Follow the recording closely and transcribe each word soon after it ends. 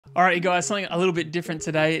Alright, you guys, something a little bit different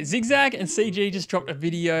today. ZigZag and CG just dropped a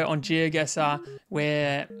video on GeoGuessr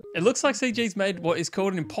where it looks like CG's made what is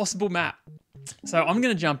called an impossible map. So I'm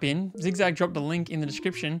going to jump in. ZigZag dropped a link in the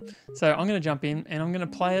description. So I'm going to jump in and I'm going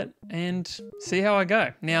to play it and see how I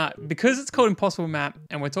go. Now, because it's called impossible map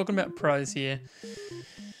and we're talking about pros here,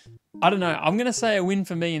 I don't know. I'm going to say a win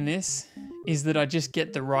for me in this is that I just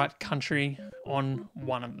get the right country on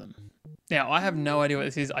one of them. Now, I have no idea what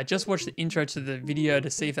this is. I just watched the intro to the video to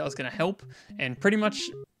see if that was going to help. And pretty much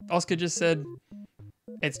Oscar just said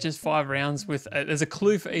it's just 5 rounds with, there's a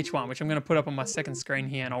clue for each one, which I'm going to put up on my second screen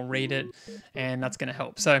here and I'll read it and that's going to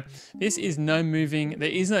help. So this is no moving. There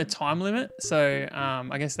is no time limit. So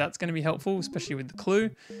I guess that's going to be helpful, especially with the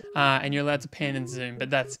clue. And you're allowed to pan and zoom, but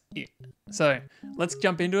that's it. So let's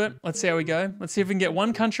jump into it. Let's see how we go. Let's see if we can get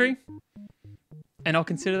one country and I'll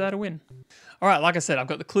consider that a win. All right, like I said, I've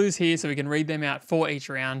got the clues here so we can read them out for each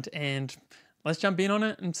round and let's jump in on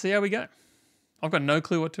it and see how we go. I've got no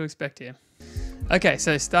clue what to expect here. Okay,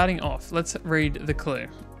 so starting off, let's read the clue.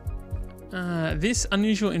 This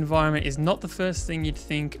unusual environment is not the first thing you'd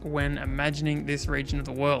think when imagining this region of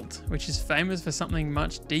the world, which is famous for something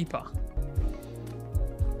much deeper.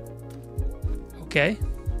 Okay.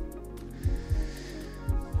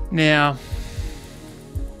 Now,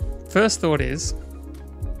 first thought is,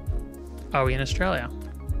 are we in Australia?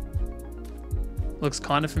 Looks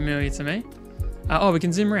kind of familiar to me. Oh, we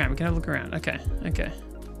can zoom around. We can have a look around. Okay, okay.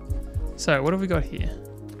 So what have we got here?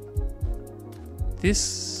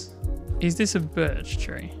 Is this a birch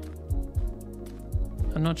tree?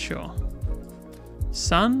 I'm not sure.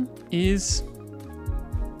 Sun is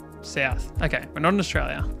south. Okay, we're not in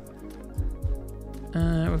Australia.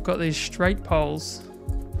 We've got these straight poles.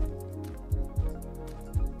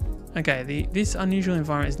 Okay, this unusual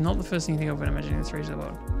environment is not the first thing you think of when imagining this region of the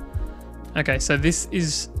world. Okay, so this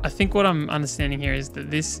is, I think what I'm understanding here is that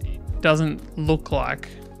this doesn't look like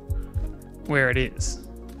where it is.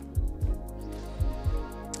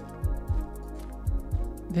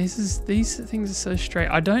 These things are so straight.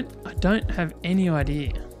 I don't have any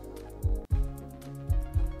idea.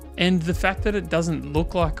 And the fact that it doesn't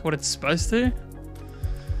look like what it's supposed to.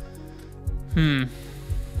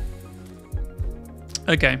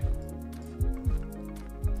 Okay.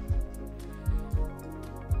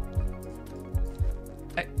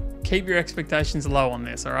 Keep your expectations low on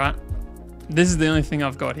this, all right? This is the only thing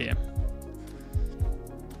I've got here.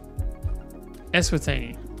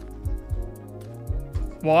 Eswatini.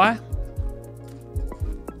 Why?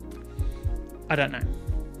 I don't know.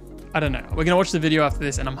 I don't know. We're gonna watch the video after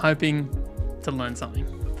this and I'm hoping to learn something.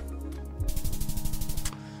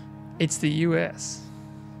 It's the US.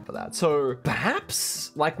 For that. So perhaps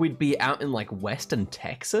like we'd be out in like Western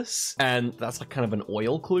Texas and that's like kind of an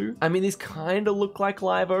oil clue. I mean, these kind of look like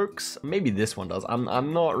live oaks. Maybe this one does.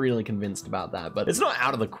 I'm not really convinced about that, but it's not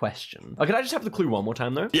out of the question. Can I just have the clue one more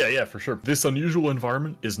time though? Yeah, for sure. This unusual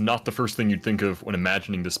environment is not the first thing you'd think of when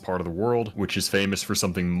imagining this part of the world, which is famous for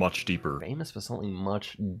something much deeper. Famous for something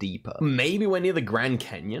much deeper. Maybe we're near the Grand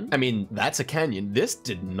Canyon. I mean, that's a canyon. This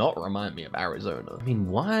did not remind me of Arizona. I mean,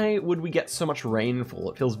 why would we get so much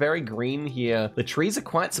rainfall? It feels very green here. The trees are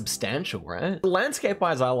quite substantial, right?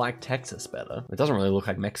 Landscape-wise, I like Texas better. It doesn't really look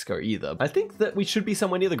like Mexico either. I think that we should be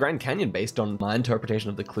somewhere near the Grand Canyon based on my interpretation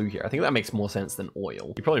of the clue here. I think that makes more sense than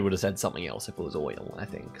oil. You probably would have said something else if it was oil, I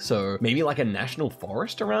think. So maybe like a national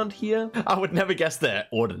forest around here? I would never guess there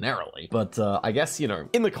ordinarily. But I guess, you know,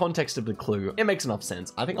 in the context of the clue, it makes enough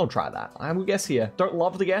sense. I think I'll try that. I will guess here. Don't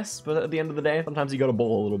love the guess, but at the end of the day, sometimes you gotta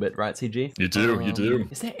ball a little bit, right, CG? You do, you do.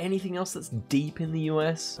 Is there anything else that's deep in the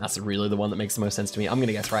US? That's really the one that makes the most sense to me. I'm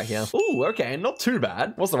gonna guess right here. Ooh, okay, not too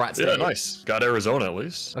bad. What's the right state? Yeah, nice. Got Arizona at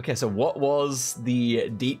least. Okay, so what was the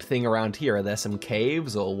deep thing around here? Are there some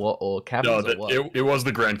caves or what, or caverns or what? It was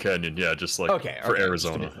the Grand Canyon, yeah, just like for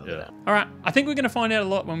Arizona. Yeah. All right, I think we're gonna find out a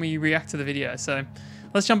lot when we react to the video. So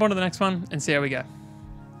let's jump on to the next one and see how we go.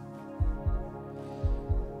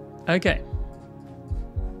 Okay.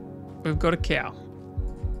 We've got a cow.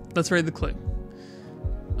 Let's read the clue.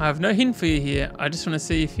 I have no hint for you here. I just want to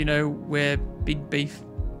see if you know where Big Beef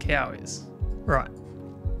Cow is. Right.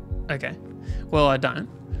 Okay. Well, I don't.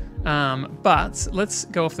 But let's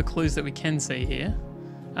go off the clues that we can see here.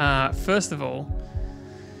 First of all,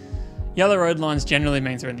 yellow road lines generally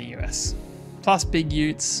means we're in the US. Plus big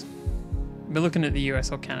utes. We're looking at the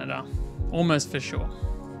US or Canada. Almost for sure.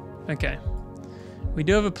 Okay. We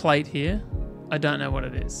do have a plate here. I don't know what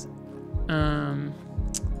it is.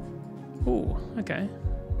 Ooh, okay.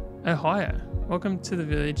 Ohio. Welcome to the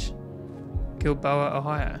village, Gilboa,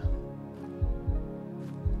 Ohio.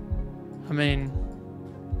 I mean,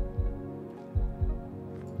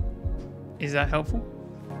 is that helpful?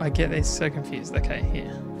 I get these so confused. Okay,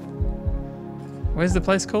 here. Where's the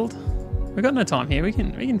place called? We've got no time here. We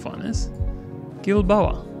can find this.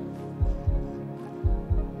 Gilboa.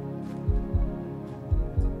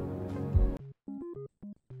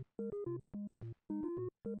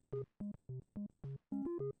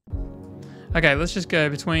 Okay, let's just go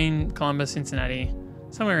between Columbus, Cincinnati,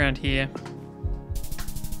 somewhere around here.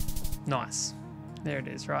 Nice. There it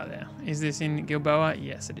is, right there. Is this in Gilboa?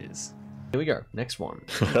 Yes, it is. Here we go. Next one.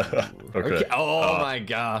 Okay. Oh my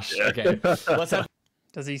gosh. Yeah. Okay. Let's have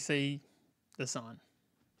Does he see the sign?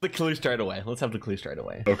 the clue straight away. Let's have the clue straight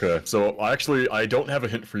away. Okay, so I don't have a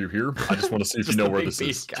hint for you here. I just want to see if you know where this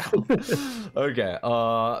is. Okay.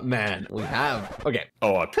 Man, we have. Okay.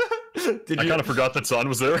 Oh, Did I you? kind of forgot that sign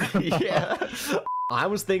was there. Yeah. I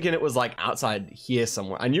was thinking it was like outside here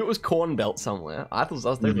somewhere. I knew it was Corn Belt somewhere. I was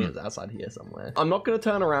thinking it was outside here somewhere. I'm not going to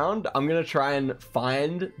turn around. I'm going to try and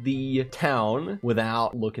find the town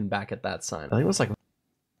without looking back at that sign. I think it was like.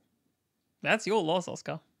 That's your loss,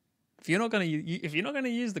 Oscar. If you're not gonna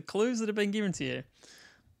use the clues that have been given to you,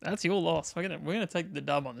 that's your loss. We're gonna take the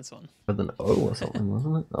dub on this one. With an O or something,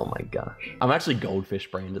 wasn't it? Oh my gosh. I'm actually goldfish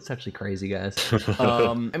brained. It's actually crazy, guys.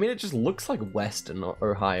 I mean, it just looks like Western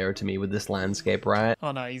Ohio to me with this landscape, right?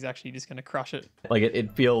 Oh no, he's actually just gonna crush it. Like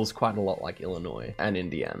it feels quite a lot like Illinois and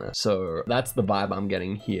Indiana. So that's the vibe I'm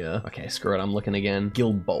getting here. Okay, screw it. I'm looking again.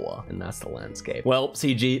 Gilboa, and that's the landscape. Well,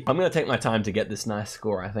 CG, I'm gonna take my time to get this nice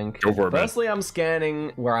score, I think. Go for it, man. Firstly, I'm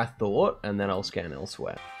scanning where I thought, and then I'll scan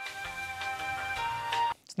elsewhere.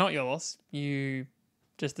 It's not your loss. You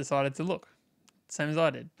just decided to look. Same as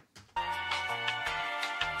I did.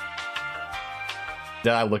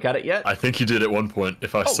 Did I look at it yet? I think you did at one point,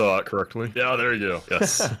 if I saw it correctly. Yeah, there you go.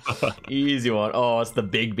 Yes. Easy one. Oh, it's the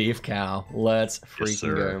big beef cow. Let's freaking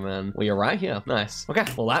sir. go, man. Well, you're right here. Nice. Okay.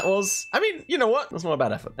 Well, that was. I mean, you know what? That's not a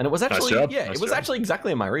bad effort. And it was actually. job. Yeah, Nice it was job. actually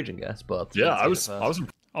exactly in my region, guess. But Yeah, I was.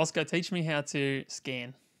 Oscar, teach me how to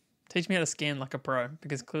scan. Teach me how to scan like a pro,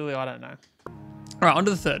 because clearly I don't know. All right, on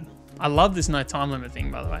to the third. I love this no time limit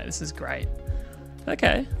thing, by the way. This is great.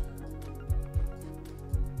 Okay.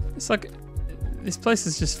 It's like this place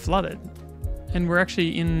is just flooded, and we're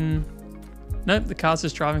actually in. Nope, the car's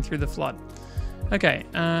just driving through the flood. Okay,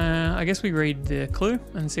 I guess we read the clue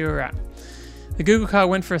and see where we're at. The Google car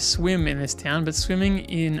went for a swim in this town, but swimming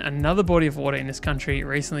in another body of water in this country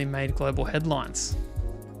recently made global headlines.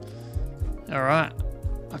 All right.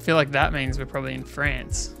 I feel like that means we're probably in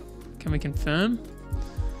France. Can we confirm?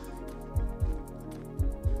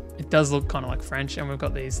 It does look kind of like French, and we've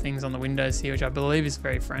got these things on the windows here, which I believe is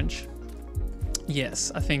very French.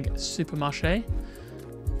 Yes, I think supermarché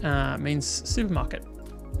means supermarket.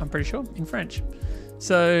 I'm pretty sure in French.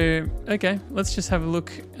 So, okay, let's just have a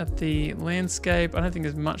look at the landscape. I don't think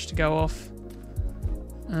there's much to go off.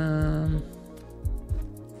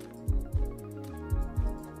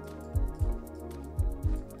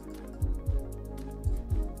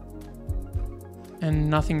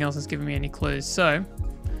 And nothing else has given me any clues. So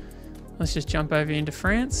let's just jump over into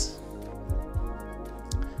France.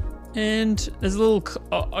 And there's a little.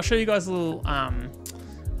 I'll show you guys a little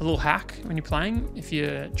hack when you're playing. If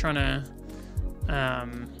you're trying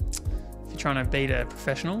to beat a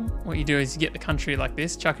professional, what you do is you get the country like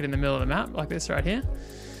this, chuck it in the middle of the map like this right here,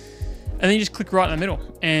 and then you just click right in the middle,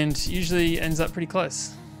 and usually ends up pretty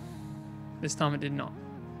close. This time it did not.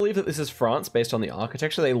 I believe that this is France based on the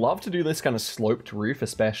architecture. They love to do this kind of sloped roof,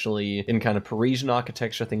 especially in kind of Parisian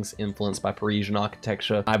architecture, things influenced by Parisian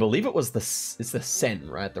architecture. I believe it's the Seine,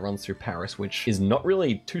 right, that runs through Paris, which is not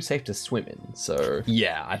really too safe to swim in. So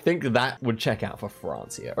yeah, I think that would check out for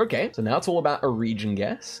France here. Okay, so now it's all about a region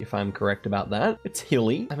guess, if I'm correct about that. It's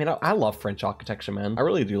hilly. I mean, I love French architecture, man. I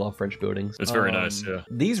really do love French buildings. It's very nice, yeah.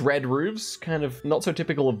 These red roofs, kind of not so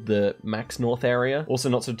typical of the Max North area, also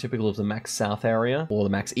not so typical of the Max South area, or the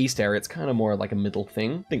Max East area. It's kind of more like a middle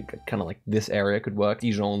thing. I think kind of like this area could work.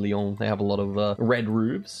 Dijon, Lyon, they have a lot of red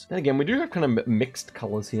roofs. And again, we do have kind of mixed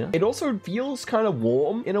colors here. It also feels kind of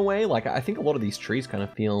warm in a way. Like I think a lot of these trees kind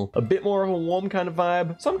of feel a bit more of a warm kind of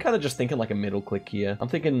vibe. So I'm kind of just thinking like a middle click here. I'm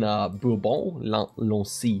thinking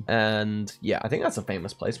Bourbon-Lancy. And yeah, I think that's a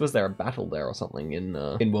famous place. Was there a battle there or something in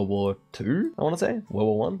World War II? I want to say World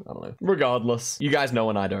War I. I don't know. Regardless, you guys know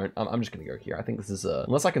and I don't. I'm just gonna go here. I think this is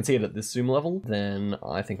unless I can see it at this zoom level, then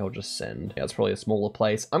I think I'll just send. Yeah, it's probably a smaller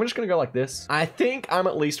place. I'm just gonna go like this. I think I'm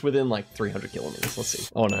at least within like 300 kilometers. Let's see.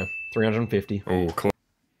 Oh no, 350. Oh, cool.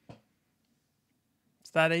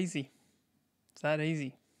 It's that easy. It's that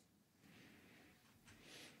easy.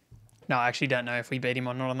 No, I actually don't know if we beat him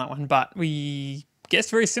or not on that one, but we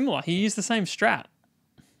guessed very similar. He used the same strat.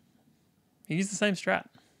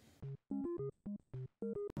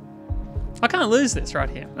 I can't lose this right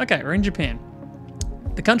here. Okay, we're in Japan.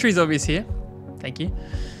 The country is obvious here. Thank you.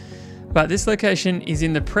 But this location is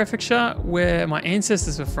in the prefecture where my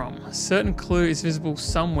ancestors were from. A certain clue is visible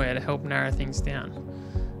somewhere to help narrow things down.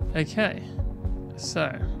 Okay.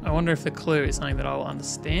 So, I wonder if the clue is something that I will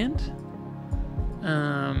understand.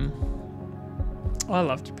 I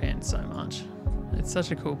love Japan so much. It's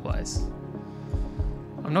such a cool place.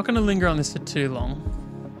 I'm not going to linger on this for too long.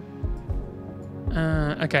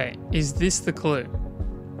 Okay, is this the clue?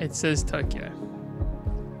 It says Tokyo.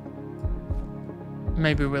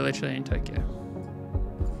 Maybe we're literally in Tokyo.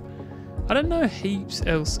 I don't know heaps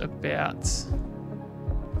else about...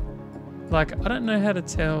 Like, I don't know how to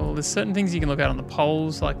tell. There's certain things you can look at on the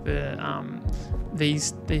poles, like the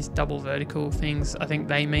these double vertical things. I think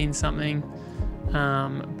they mean something.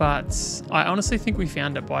 But I honestly think we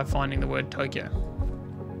found it by finding the word Tokyo.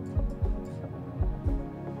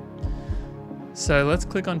 So let's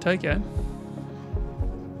click on Tokyo.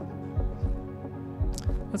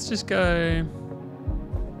 Let's just go...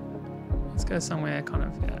 Let's go somewhere kind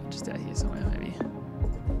of, yeah, just out here somewhere maybe.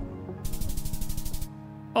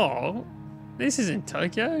 Oh, this isn't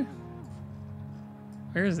Tokyo.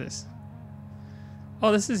 Where is this?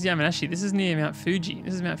 Oh, this is Yamanashi. This is near Mount Fuji.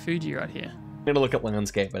 This is Mount Fuji right here. I'm gonna look at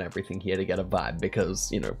landscape and everything here to get a vibe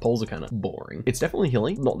because, you know, poles are kind of boring. It's definitely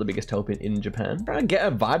hilly, not the biggest help in Japan. I'm trying to get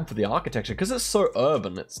a vibe for the architecture because it's so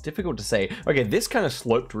urban, it's difficult to say. Okay, this kind of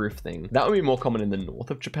sloped roof thing, that would be more common in the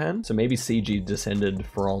north of Japan. So maybe CG descended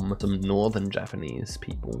from some northern Japanese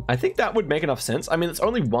people. I think that would make enough sense. I mean, it's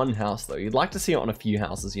only one house though. You'd like to see it on a few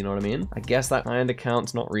houses, you know what I mean? I guess that kind of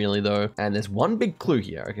counts, not really though. And there's one big clue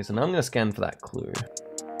here. Okay, so now I'm gonna scan for that clue.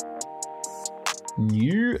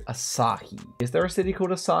 New Asahi. Is there a city called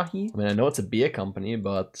Asahi? I mean, I know it's a beer company,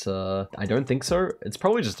 but I don't think so. It's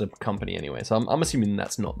probably just a company anyway, so I'm assuming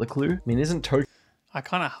that's not the clue. I mean, isn't Tokyo... I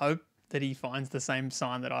kind of hope that he finds the same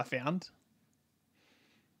sign that I found,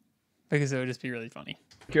 because it would just be really funny.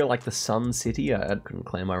 Tokyo, like the Sun City? I couldn't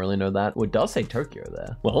claim I really know that. Well, it does say Tokyo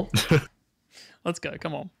there. Well... Let's go,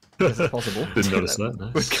 come on. Is it possible? Didn't notice that.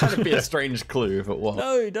 No. Would kind of be a strange clue if it was.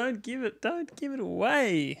 No, don't give it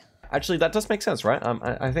away. Actually, that does make sense, right?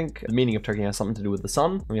 I think the meaning of Tokyo has something to do with the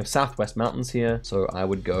sun. We have southwest mountains here, so I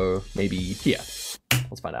would go maybe here.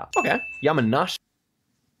 Let's find out. Okay, Yamanashi.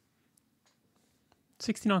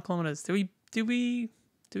 69 kilometers. Did we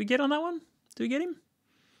get on that one? Did we get him?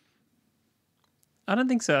 I don't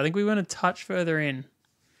think so. I think we went a touch further in.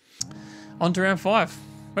 On to round 5.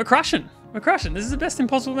 We're crushing. We're crushing. This is the best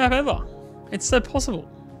impossible map ever. It's so possible.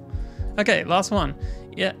 Okay, last one.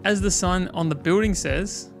 Yeah, as the sign on the building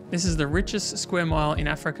says, this is the richest square mile in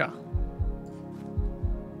Africa.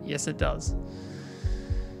 Yes, it does.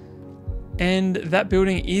 And that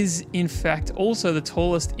building is, in fact, also the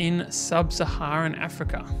tallest in sub-Saharan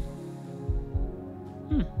Africa.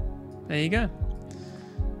 There you go.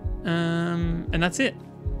 And that's it.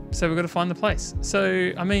 So we've got to find the place.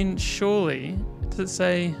 So, I mean, surely, does it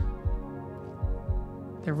say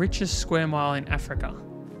the richest square mile in Africa?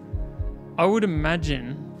 I would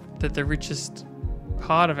imagine that the richest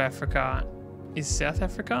part of Africa is South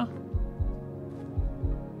Africa,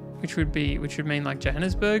 which would mean like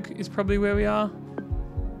Johannesburg is probably where we are.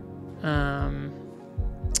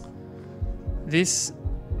 This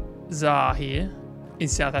ZAR here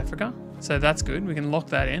is South Africa, so that's good. We can lock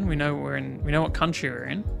that in. We know we're in. We know what country we're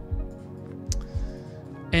in,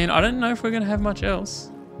 and I don't know if we're going to have much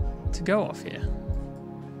else to go off here.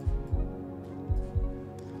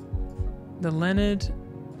 The Leonard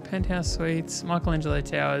Penthouse Suites, Michelangelo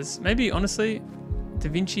Towers. Maybe, honestly, Da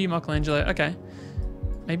Vinci, Michelangelo. Okay.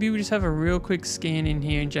 Maybe we just have a real quick scan in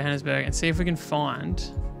here in Johannesburg and see if we can find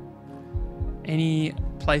any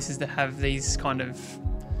places that have these kind of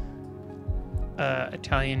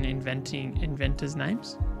Italian inventors'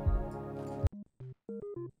 names.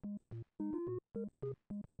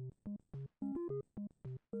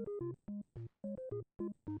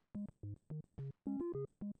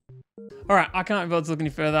 All right, I can't be bothered to look any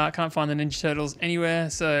further. I can't find the Ninja Turtles anywhere,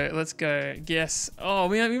 so let's go guess. Oh,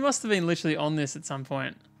 we must have been literally on this at some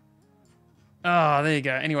point. Oh, there you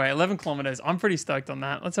go. Anyway, 11 kilometers. I'm pretty stoked on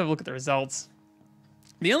that. Let's have a look at the results.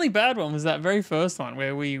 The only bad one was that very first one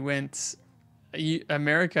where we went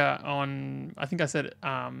America on, I think I said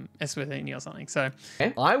Eswatini or something. So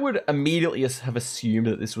Okay. I would immediately have assumed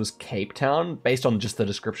that this was Cape Town based on just the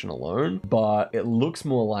description alone, but it looks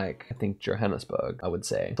more like, I think, Johannesburg, I would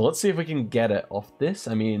say. So let's see if we can get it off this.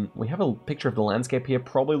 I mean, we have a picture of the landscape here.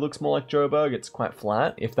 Probably looks more like Joburg. It's quite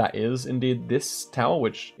flat, if that is indeed this tower,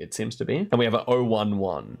 which it seems to be. And we have an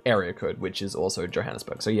 011 area code, which is also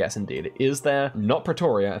Johannesburg. So yes, indeed, it is there. Not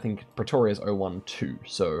Pretoria. I think Pretoria is 012.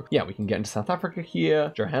 So yeah, we can get into South Africa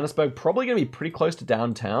here. Johannesburg, probably going to be pretty close to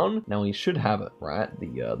downtown. Now we should have it, right?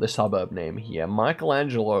 The suburb name here.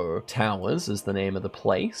 Michelangelo Towers is the name of the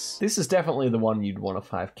place. This is definitely the one you'd want a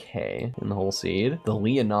 5K in the whole seed. The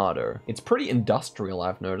Leonardo. It's pretty industrial,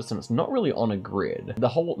 I've noticed, and it's not really on a grid. The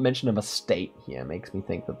whole mention of a state here makes me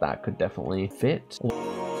think that that could definitely fit.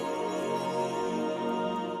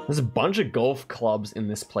 There's a bunch of golf clubs in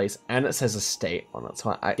this place, and it says estate on it.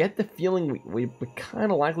 So I get the feeling we're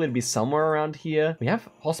kind of likely to be somewhere around here. We have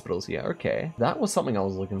hospitals here. Okay. That was something I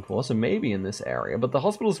was looking for. So maybe in this area, but the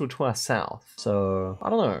hospitals were to our south. So I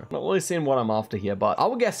don't know. Not really seeing what I'm after here, but I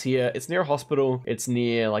will guess here. It's near a hospital. It's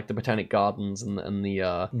near like the Botanic Gardens and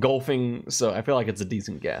the golfing. So I feel like it's a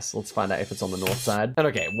decent guess. Let's find out if it's on the north side. And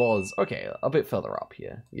okay, it was a bit further up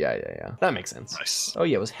here. Yeah. That makes sense. Nice. Oh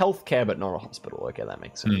yeah, it was healthcare, but not a hospital. Okay, that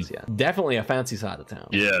makes sense. Yeah, definitely a fancy side of town.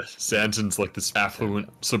 Yeah, Sandton's like this affluent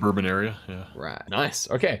suburban area. Yeah. Right. Nice.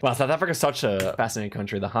 Okay. Well, South Africa's such a fascinating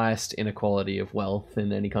country. The highest inequality of wealth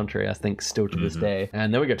in any country, I think, still to this day.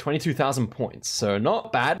 And there we go, 22,000 points. So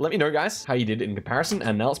not bad. Let me know, guys, how you did in comparison.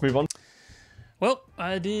 And now let's move on. Well,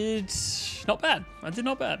 I did not bad. I did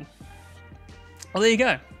not bad. Well, there you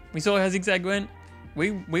go. We saw how ZigZag went.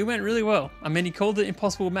 We went really well. I mean, he called it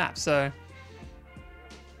impossible map. So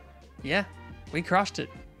yeah, we crushed it.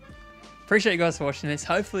 Appreciate you guys for watching this.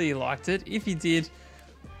 Hopefully you liked it. If you did,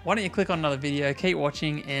 why don't you click on another video, keep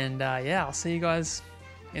watching, and yeah, I'll see you guys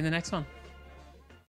in the next one.